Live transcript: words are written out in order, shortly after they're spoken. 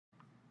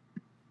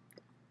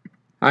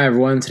Hi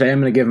everyone, today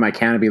I'm going to give my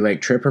Canobie Lake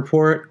Trip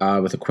Report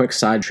with a quick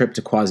side trip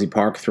to Quassy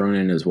Park thrown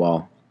in as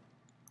well.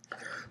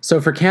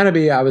 So for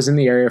Canobie, I was in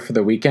the area for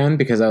the weekend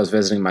because I was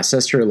visiting my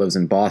sister who lives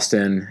in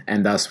Boston,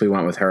 and thus we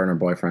went with her and her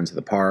boyfriend to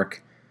the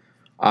park.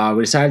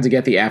 We decided to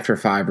get the after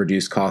 5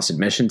 reduced cost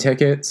admission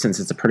ticket since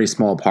it's a pretty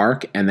small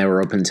park and they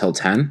were open until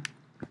 10.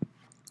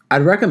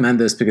 I'd recommend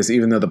this because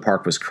even though the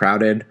park was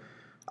crowded,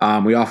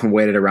 we often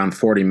waited around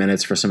 40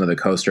 minutes for some of the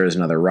coasters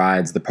and other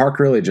rides. The park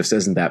really just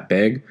isn't that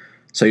big,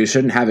 so you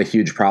shouldn't have a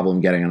huge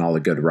problem getting on all the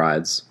good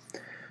rides.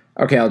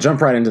 Okay, I'll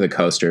jump right into the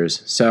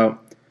coasters. So,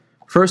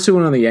 first we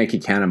went on the Yankee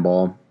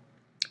Cannonball.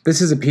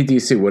 This is a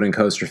PTC wooden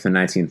coaster from the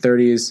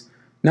 1930s.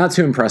 Not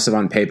too impressive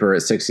on paper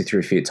at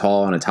 63 feet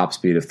tall and a top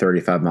speed of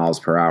 35 miles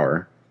per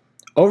hour.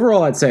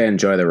 Overall, I'd say I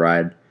enjoy the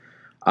ride.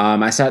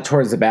 I sat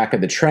towards the back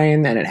of the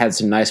train, and it had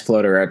some nice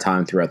floater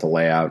airtime throughout the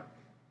layout.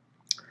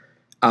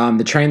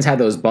 The trains had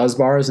those buzz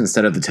bars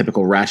instead of the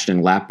typical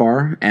ratcheting lap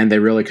bar, and they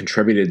really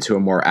contributed to a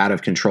more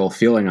out-of-control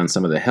feeling on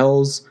some of the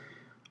hills.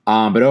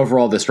 But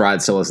overall, this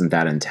ride still isn't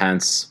that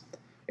intense.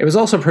 It was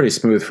also pretty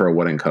smooth for a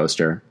wooden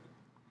coaster.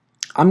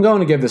 I'm going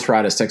to give this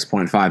ride a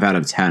 6.5 out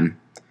of 10.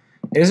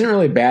 It isn't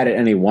really bad at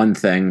any one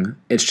thing.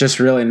 It's just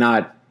really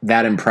not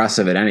that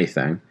impressive at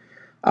anything.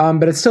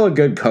 But it's still a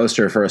good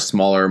coaster for a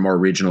smaller, more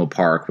regional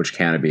park, which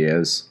Canobie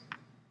is.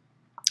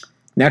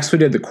 Next, we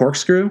did the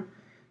corkscrew.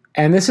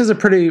 And this is a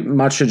pretty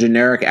much a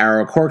generic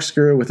arrow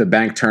corkscrew with a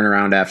bank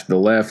turnaround after the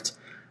lift,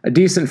 a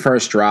decent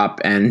first drop,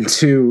 and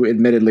 2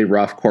 admittedly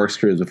rough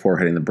corkscrews before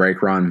hitting the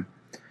brake run.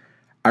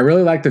 I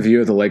really like the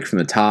view of the lake from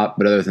the top,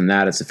 but other than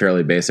that, it's a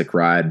fairly basic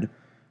ride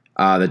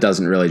that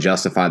doesn't really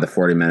justify the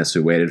 40 minutes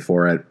we waited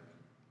for it.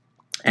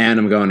 And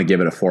I'm going to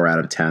give it a 4 out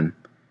of 10.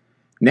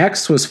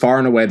 Next was far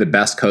and away the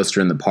best coaster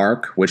in the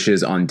park, which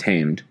is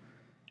Untamed.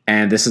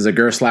 And this is a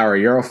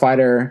Gerstlauer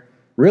Eurofighter,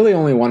 really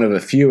only one of a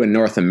few in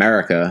North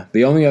America.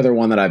 The only other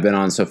one that I've been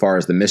on so far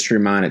is the Mystery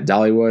Mine at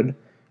Dollywood,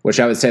 which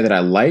I would say that I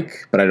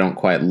like, but I don't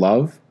quite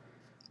love.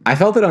 I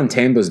felt that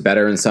Untamed was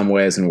better in some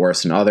ways and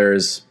worse in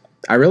others.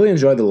 I really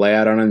enjoyed the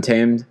layout on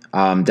Untamed,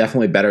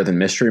 definitely better than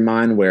Mystery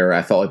Mine, where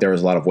I felt like there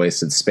was a lot of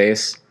wasted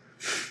space.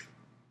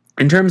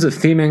 In terms of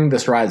theming,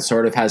 this ride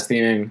sort of has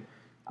theming.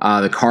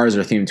 The cars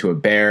are themed to a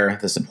bear,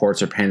 the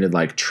supports are painted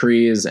like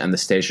trees, and the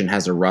station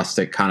has a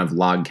rustic kind of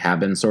log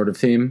cabin sort of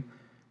theme.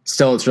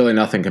 Still, it's really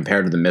nothing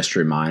compared to the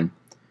Mystery Mine.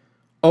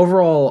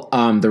 Overall,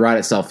 the ride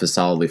itself is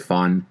solidly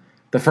fun.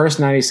 The first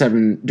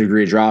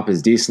 97-degree drop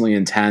is decently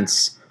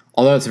intense,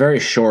 although it's very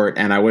short,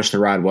 and I wish the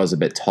ride was a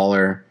bit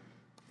taller.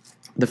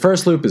 The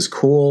first loop is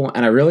cool,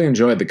 and I really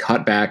enjoyed the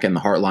cutback and the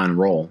Heartline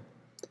roll.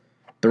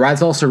 The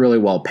ride's also really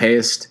well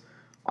paced.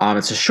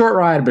 It's a short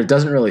ride, but it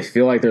doesn't really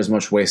feel like there's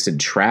much wasted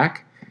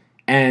track.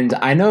 And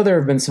I know there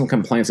have been some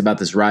complaints about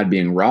this ride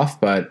being rough,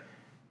 but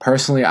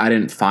personally, I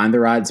didn't find the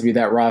ride to be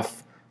that rough,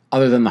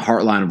 other than the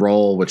Heartline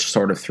roll, which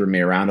sort of threw me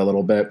around a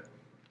little bit.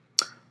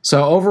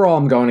 So overall,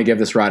 I'm going to give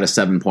this ride a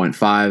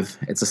 7.5.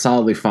 It's a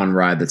solidly fun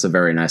ride that's a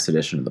very nice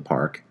addition to the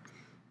park.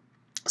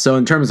 So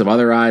in terms of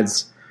other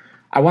rides,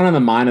 I went on the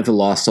Mine of the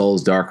Lost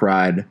Souls dark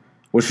ride,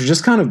 which was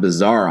just kind of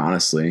bizarre,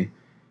 honestly.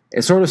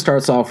 It sort of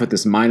starts off with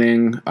this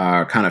mining,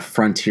 kind of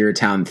frontier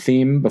town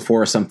theme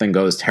before something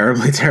goes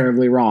terribly,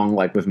 terribly wrong,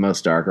 like with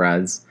most dark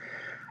rides.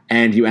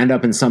 And you end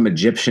up in some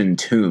Egyptian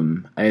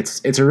tomb.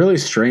 It's a really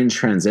strange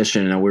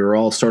transition, and we were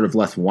all sort of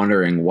left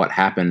wondering what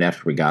happened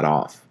after we got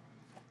off.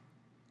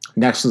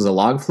 Next was the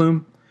log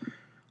flume.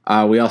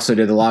 We also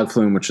did the log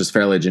flume, which was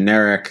fairly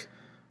generic,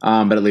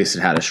 but at least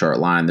it had a short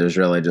line. There's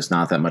really just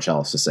not that much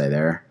else to say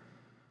there.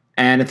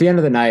 And at the end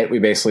of the night, we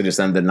basically just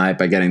ended the night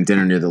by getting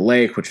dinner near the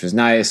lake, which was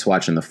nice,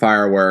 watching the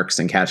fireworks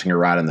and catching a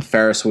ride on the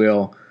Ferris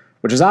wheel,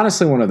 which is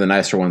honestly one of the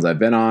nicer ones I've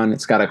been on.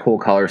 It's got a cool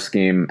color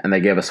scheme, and they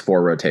gave us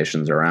 4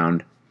 rotations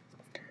around.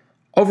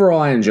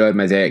 Overall, I enjoyed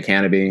my day at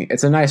Canobie.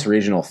 It's a nice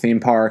regional theme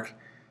park,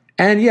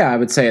 and yeah, I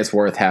would say it's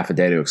worth half a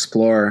day to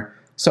explore,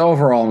 so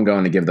overall I'm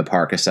going to give the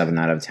park a 7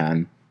 out of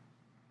 10.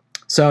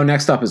 So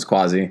next up is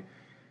Quassy.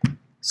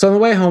 So on the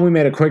way home, we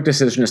made a quick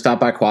decision to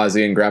stop by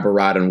Quassy and grab a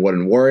ride on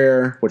Wooden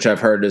Warrior, which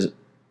I've heard is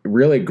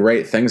really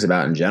great things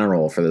about in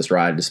general for this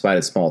ride, despite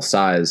its small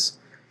size.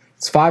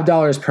 It's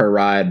 $5 per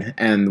ride,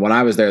 and when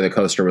I was there, the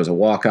coaster was a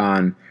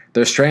walk-on.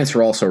 The restraints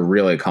were also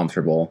really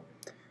comfortable.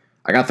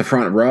 I got the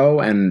front row,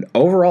 and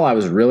overall I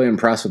was really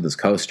impressed with this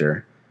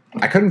coaster.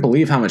 I couldn't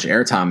believe how much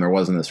airtime there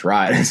was in this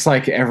ride. It's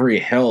like every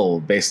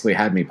hill basically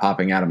had me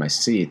popping out of my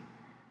seat.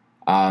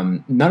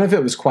 None of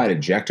it was quite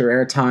ejector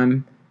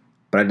airtime,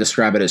 but I'd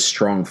describe it as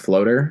strong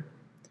floater.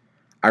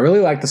 I really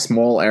like the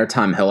small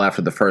airtime hill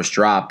after the first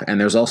drop, and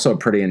there's also a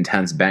pretty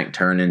intense bank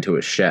turn into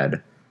a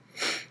shed.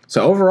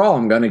 So overall,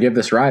 I'm going to give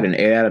this ride an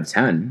 8 out of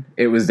 10.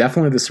 It was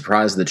definitely the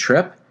surprise of the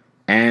trip,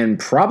 and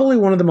probably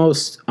one of the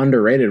most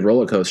underrated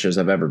roller coasters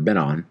I've ever been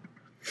on.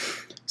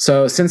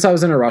 So since I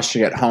was in a rush to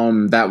get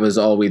home, that was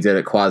all we did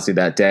at Quassy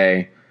that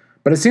day.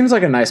 But it seems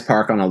like a nice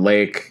park on a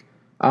lake.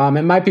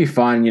 It might be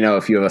fun,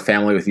 if you have a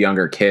family with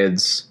younger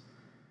kids.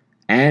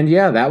 And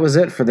yeah, that was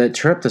it for the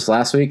trip this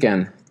last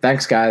weekend.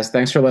 Thanks, guys.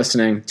 Thanks for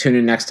listening. Tune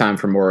in next time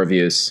for more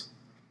reviews.